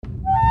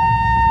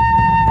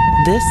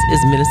This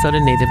is Minnesota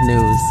Native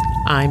News.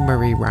 I'm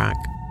Marie Rock.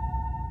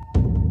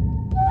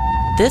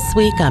 This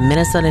week on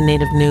Minnesota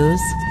Native News,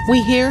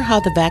 we hear how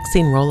the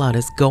vaccine rollout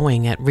is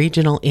going at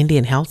regional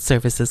Indian Health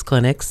Services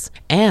clinics,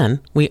 and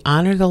we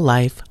honor the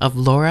life of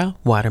Laura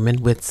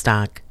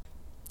Waterman-Wittstock.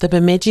 The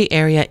Bemidji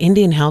Area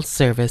Indian Health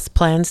Service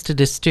plans to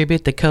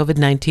distribute the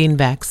COVID-19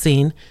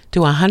 vaccine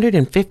to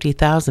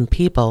 150,000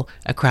 people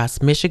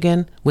across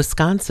Michigan,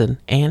 Wisconsin,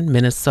 and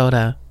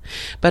Minnesota.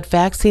 But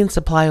vaccine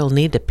supply will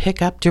need to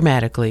pick up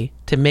dramatically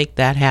to make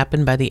that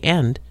happen by the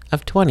end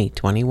of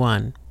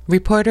 2021.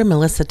 Reporter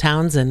Melissa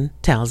Townsend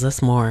tells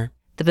us more.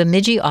 The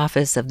Bemidji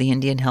office of the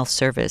Indian Health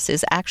Service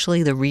is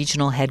actually the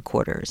regional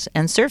headquarters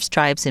and serves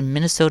tribes in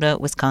Minnesota,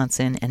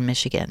 Wisconsin, and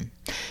Michigan.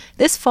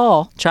 This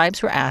fall,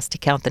 tribes were asked to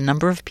count the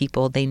number of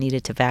people they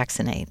needed to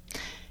vaccinate.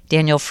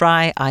 Daniel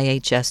Fry,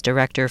 IHS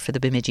Director for the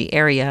Bemidji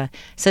area,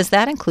 says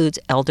that includes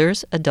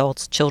elders,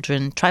 adults,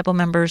 children, tribal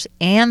members,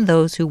 and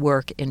those who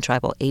work in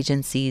tribal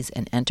agencies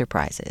and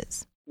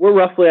enterprises. We're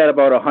roughly at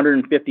about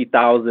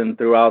 150,000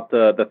 throughout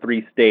the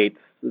three states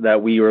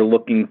that we are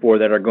looking for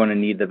that are going to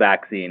need the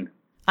vaccine.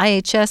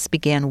 IHS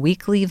began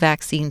weekly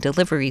vaccine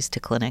deliveries to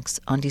clinics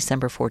on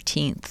December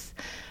 14th,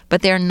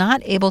 but they're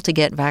not able to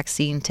get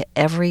vaccine to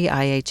every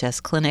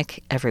IHS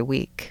clinic every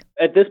week.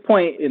 At this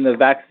point in the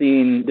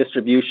vaccine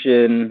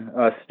distribution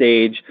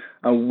stage,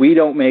 we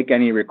don't make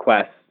any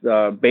requests.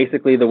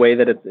 Basically, the way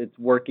that it's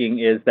working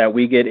is that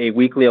we get a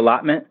weekly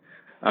allotment.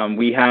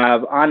 We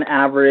have, on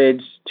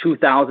average,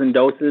 2,000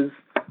 doses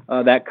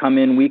that come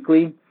in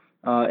weekly.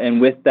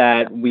 And with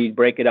that, we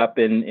break it up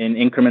in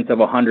increments of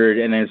 100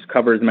 and then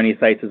cover as many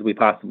sites as we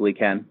possibly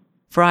can.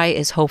 Fry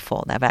is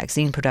hopeful that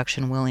vaccine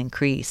production will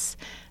increase.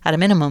 At a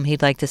minimum,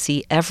 he'd like to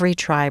see every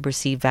tribe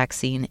receive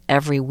vaccine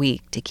every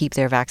week to keep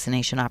their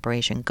vaccination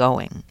operation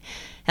going.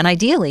 And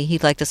ideally,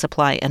 he'd like to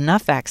supply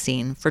enough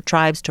vaccine for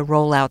tribes to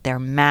roll out their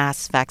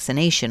mass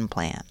vaccination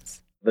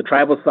plans. The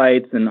tribal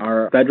sites and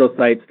our federal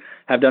sites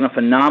have done a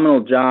phenomenal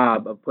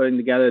job of putting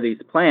together these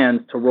plans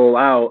to roll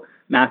out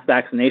mass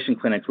vaccination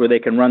clinics where they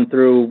can run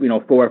through,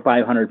 400 or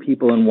 500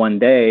 people in one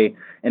day.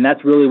 And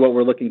that's really what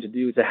we're looking to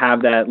do, to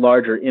have that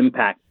larger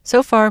impact.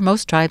 So far,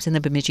 most tribes in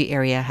the Bemidji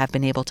area have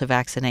been able to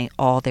vaccinate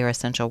all their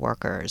essential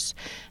workers.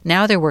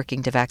 Now they're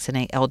working to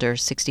vaccinate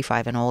elders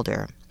 65 and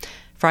older.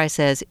 Fry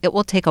says it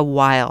will take a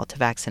while to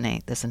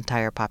vaccinate this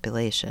entire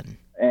population.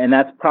 And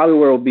that's probably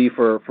where it'll be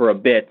for a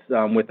bit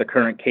with the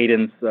current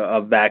cadence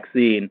of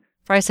vaccine.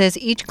 Fry says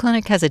each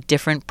clinic has a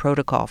different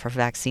protocol for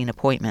vaccine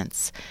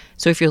appointments.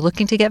 So if you're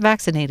looking to get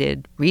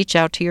vaccinated, reach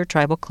out to your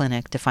tribal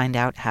clinic to find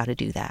out how to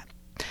do that.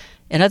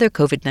 In other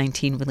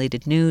COVID-19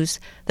 related news,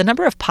 the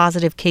number of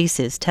positive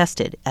cases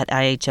tested at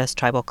IHS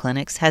tribal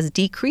clinics has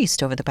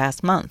decreased over the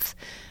past month.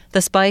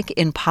 The spike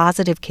in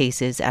positive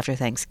cases after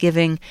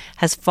Thanksgiving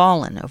has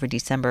fallen over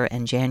December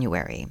and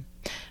January.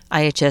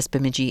 IHS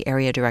Bemidji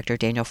Area Director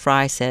Daniel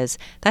Fry says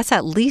that's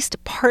at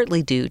least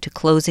partly due to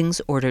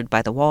closings ordered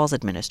by the Walz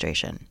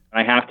administration.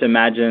 I have to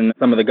imagine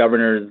some of the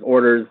governor's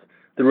orders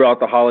throughout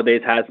the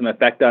holidays had some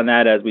effect on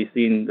that, as we've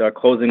seen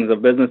closings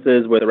of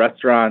businesses with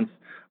restaurants,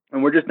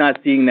 and we're just not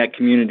seeing that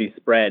community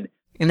spread.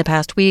 In the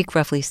past week,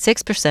 roughly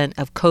 6%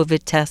 of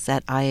COVID tests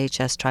at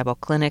IHS tribal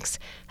clinics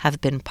have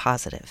been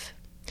positive.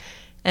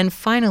 And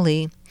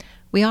finally,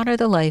 we honor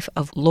the life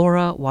of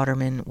Laura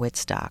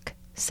Waterman-Wittstock,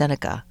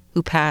 Seneca,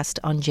 who passed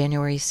on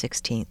January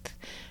 16th.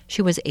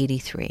 She was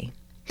 83.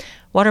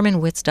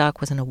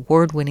 Waterman-Wittstock was an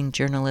award-winning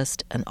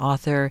journalist, an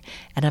author,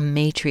 and a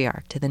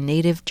matriarch to the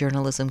Native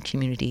journalism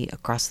community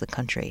across the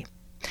country.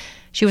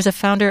 She was a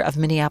founder of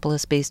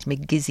Minneapolis-based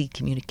McGizzy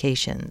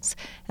Communications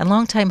and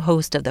longtime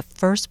host of the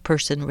First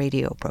Person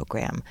radio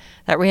program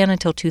that ran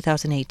until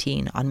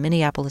 2018 on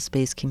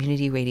Minneapolis-based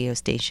community radio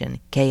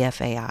station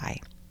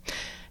KFAI.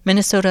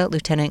 Minnesota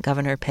Lieutenant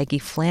Governor Peggy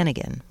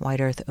Flanagan,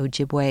 White Earth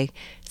Ojibwe,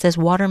 says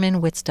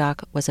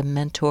Waterman-Wittstock was a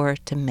mentor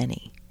to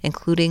many,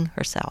 including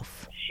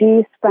herself.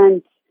 She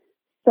spent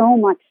so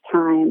much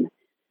time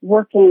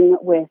working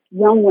with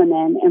young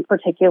women in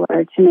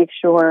particular to make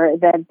sure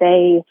that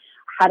they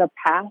had a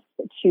path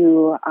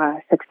to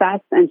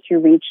success and to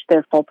reach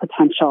their full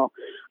potential.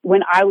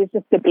 When I was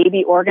just a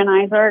baby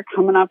organizer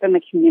coming up in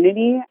the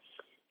community,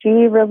 she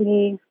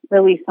really,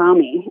 really saw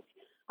me.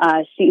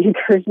 She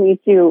encouraged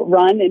me to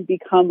run and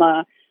become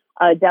a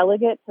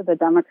delegate to the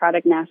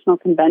Democratic National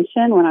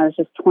Convention when I was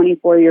just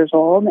 24 years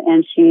old,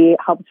 and she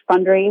helped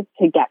fundraise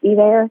to get me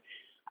there.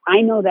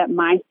 I know that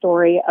my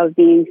story of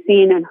being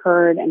seen and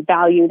heard and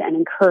valued and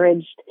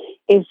encouraged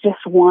is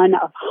just one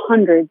of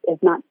hundreds,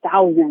 if not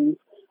thousands,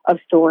 of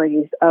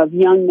stories of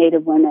young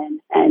Native women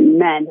and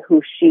men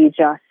who she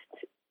just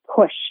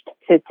pushed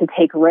to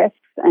take risks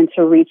and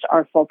to reach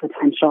our full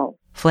potential.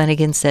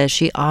 Flanagan says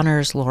she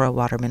honors Laura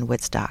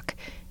Waterman-Wittstock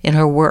in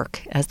her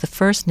work as the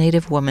first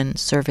Native woman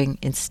serving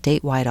in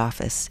statewide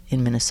office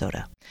in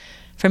Minnesota.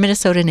 For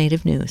Minnesota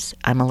Native News,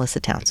 I'm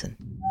Melissa Townsend.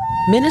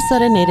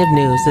 Minnesota Native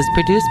News is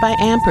produced by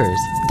Ampers,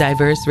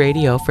 diverse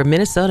radio for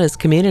Minnesota's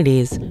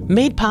communities,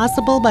 made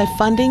possible by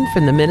funding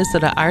from the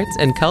Minnesota Arts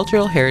and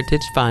Cultural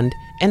Heritage Fund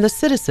and the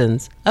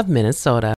citizens of Minnesota.